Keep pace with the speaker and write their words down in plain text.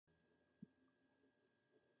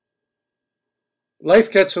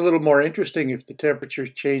Life gets a little more interesting if the temperature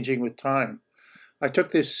is changing with time. I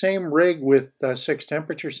took this same rig with 6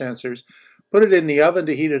 temperature sensors, put it in the oven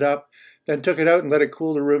to heat it up, then took it out and let it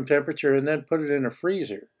cool to room temperature, and then put it in a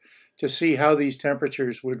freezer to see how these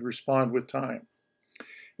temperatures would respond with time.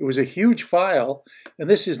 It was a huge file, and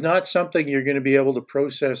this is not something you're going to be able to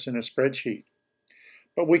process in a spreadsheet.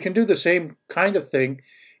 But we can do the same kind of thing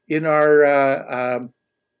in our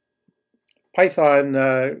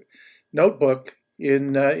Python notebook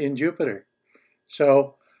in Jupyter.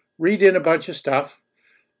 So read in a bunch of stuff.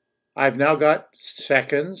 I've now got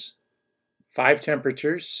seconds, 5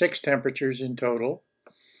 temperatures, 6 temperatures in total.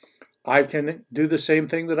 I can do the same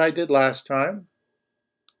thing that I did last time.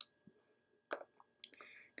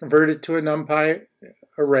 Convert it to a NumPy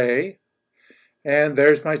array, and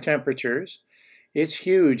there's my temperatures. It's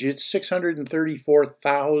huge. It's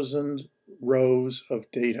 634,000 rows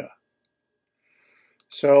of data.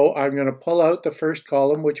 So I'm going to pull out the first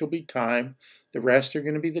column, which will be time. The rest are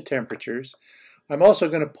going to be the temperatures. I'm also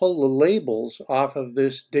going to pull the labels off of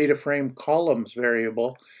this data frame columns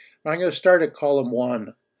variable. I'm going to start at column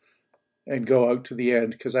 1 and go out to the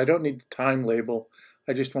end because I don't need the time label.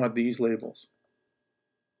 I just want these labels.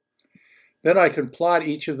 Then I can plot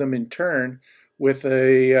each of them in turn with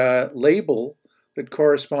a label that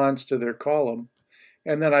corresponds to their column,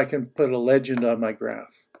 and then I can put a legend on my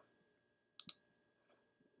graph.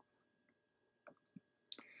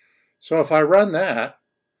 So if I run that,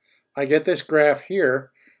 I get this graph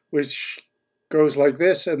here, which goes like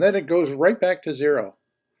this, and then it goes right back to 0.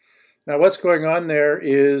 Now what's going on there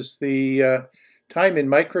is the time in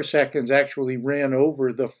microseconds actually ran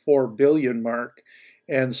over the 4 billion mark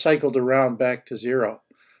and cycled around back to 0.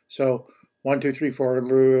 So 1, 2, 3,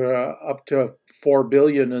 4, up to 4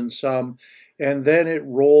 billion and some, and then it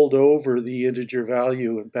rolled over the integer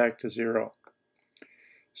value and back to 0.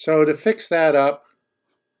 So to fix that up,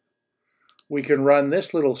 we can run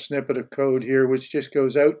this little snippet of code here, which just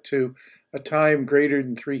goes out to a time greater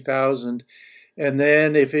than 3,000. And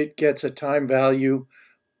then if it gets a time value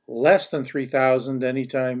less than 3,000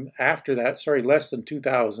 anytime after that, sorry, less than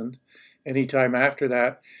 2,000 anytime after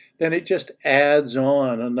that, then it just adds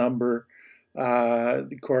on a number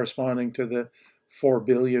corresponding to the 4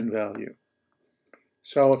 billion value.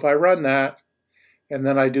 So if I run that, and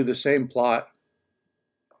then I do the same plot,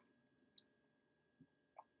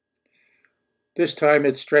 this time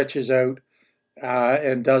it stretches out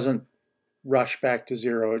and doesn't rush back to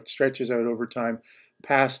 0. It stretches out over time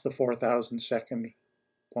past the 4,000 second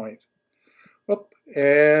point. Whoop,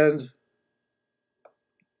 and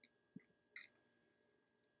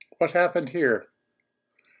what happened here?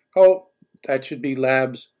 Oh, that should be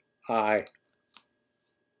labs I.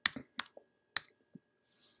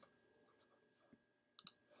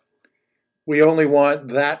 We only want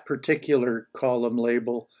that particular column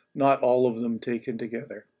label, not all of them taken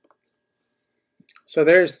together. So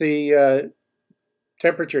there's the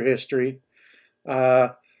temperature history.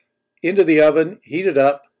 Into the oven, heat it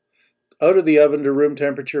up, out of the oven to room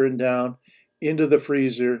temperature and down, into the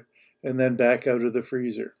freezer, and then back out of the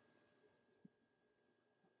freezer.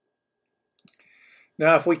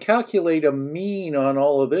 Now, if we calculate a mean on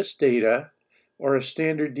all of this data, or a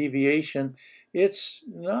standard deviation, it's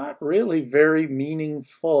not really very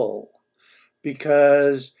meaningful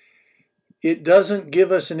because it doesn't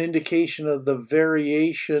give us an indication of the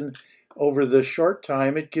variation over the short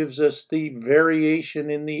time. It gives us the variation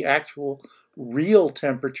in the actual real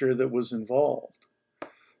temperature that was involved.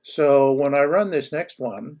 So when I run this next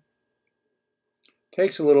one, it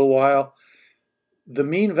takes a little while. The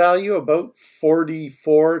mean value about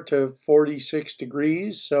 44 to 46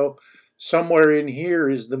 degrees, so somewhere in here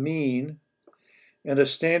is the mean, and a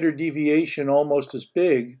standard deviation almost as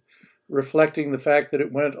big, reflecting the fact that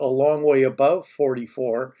it went a long way above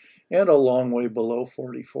 44 and a long way below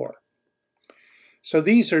 44. So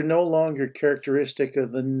these are no longer characteristic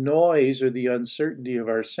of the noise or the uncertainty of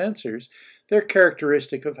our sensors. They're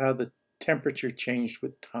characteristic of how the temperature changed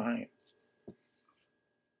with time.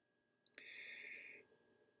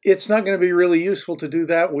 It's not going to be really useful to do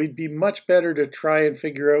that. We'd be much better to try and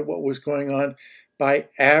figure out what was going on by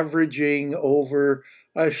averaging over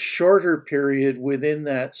a shorter period within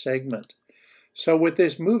that segment. So with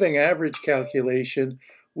this moving average calculation,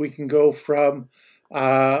 we can go from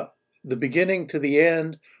the beginning to the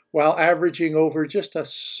end while averaging over just a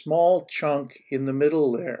small chunk in the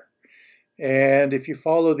middle there. And if you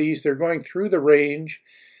follow these, they're going through the range,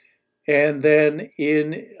 and then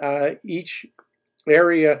in each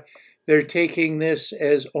area, they're taking this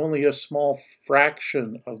as only a small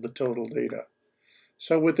fraction of the total data.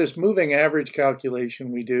 So with this moving average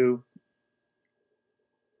calculation we do,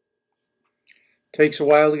 Takes a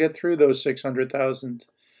while to get through those 600,000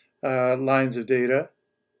 lines of data.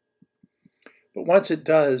 But once it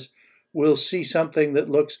does, we'll see something that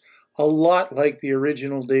looks a lot like the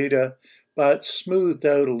original data, but smoothed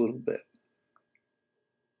out a little bit.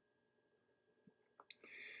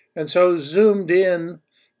 And so zoomed in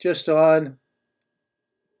just on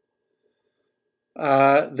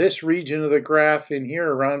this region of the graph in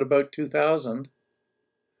here around about 2000,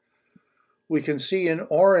 we can see in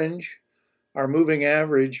orange our moving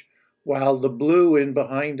average, while the blue in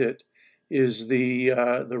behind it is the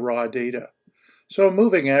raw data. So a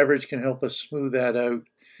moving average can help us smooth that out.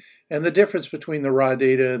 And the difference between the raw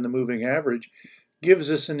data and the moving average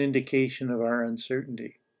gives us an indication of our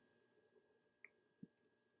uncertainty.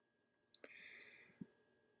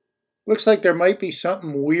 Looks like there might be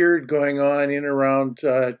something weird going on in around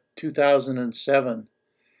 2007.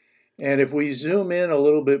 And if we zoom in a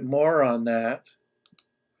little bit more on that,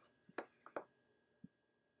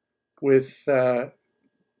 with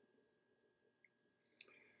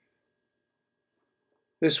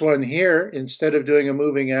this one here, instead of doing a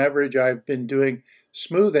moving average, I've been doing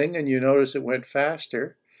smoothing, and you notice it went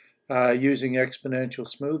faster using exponential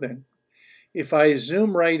smoothing. If I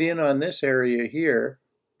zoom right in on this area here,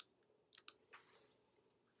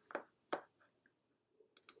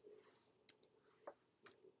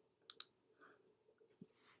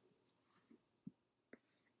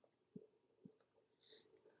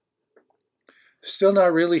 still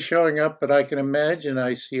not really showing up, but I can imagine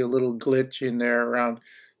I see a little glitch in there around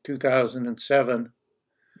 2007.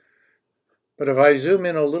 But if I zoom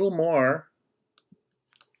in a little more,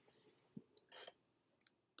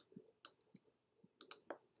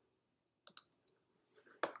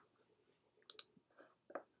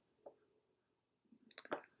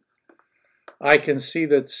 I can see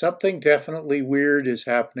that something definitely weird is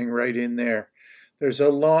happening right in there. There's a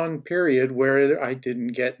long period where I didn't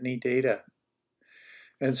get any data.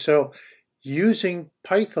 And so using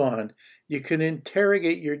Python, you can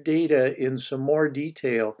interrogate your data in some more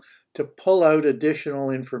detail to pull out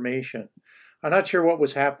additional information. I'm not sure what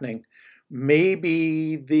was happening.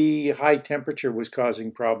 Maybe the high temperature was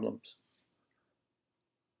causing problems.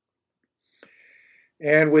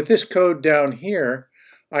 And with this code down here,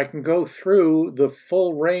 I can go through the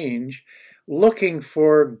full range looking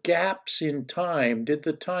for gaps in time. Did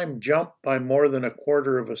the time jump by more than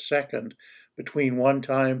 1/4 of a second between one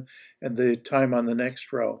time and the time on the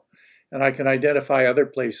next row? And I can identify other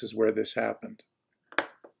places where this happened.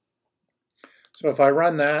 So if I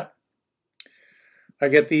run that, I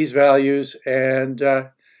get these values, and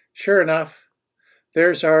sure enough,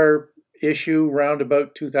 there's our issue round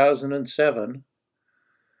about 2007.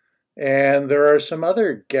 And there are some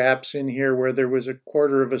other gaps in here where there was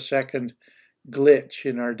 1/4 of a second glitch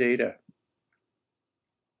in our data.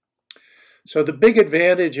 So the big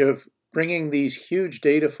advantage of bringing these huge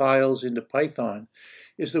data files into Python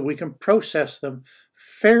is that we can process them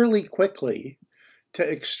fairly quickly to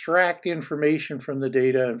extract information from the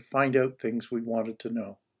data and find out things we wanted to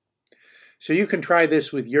know. So you can try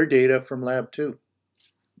this with your data from Lab 2.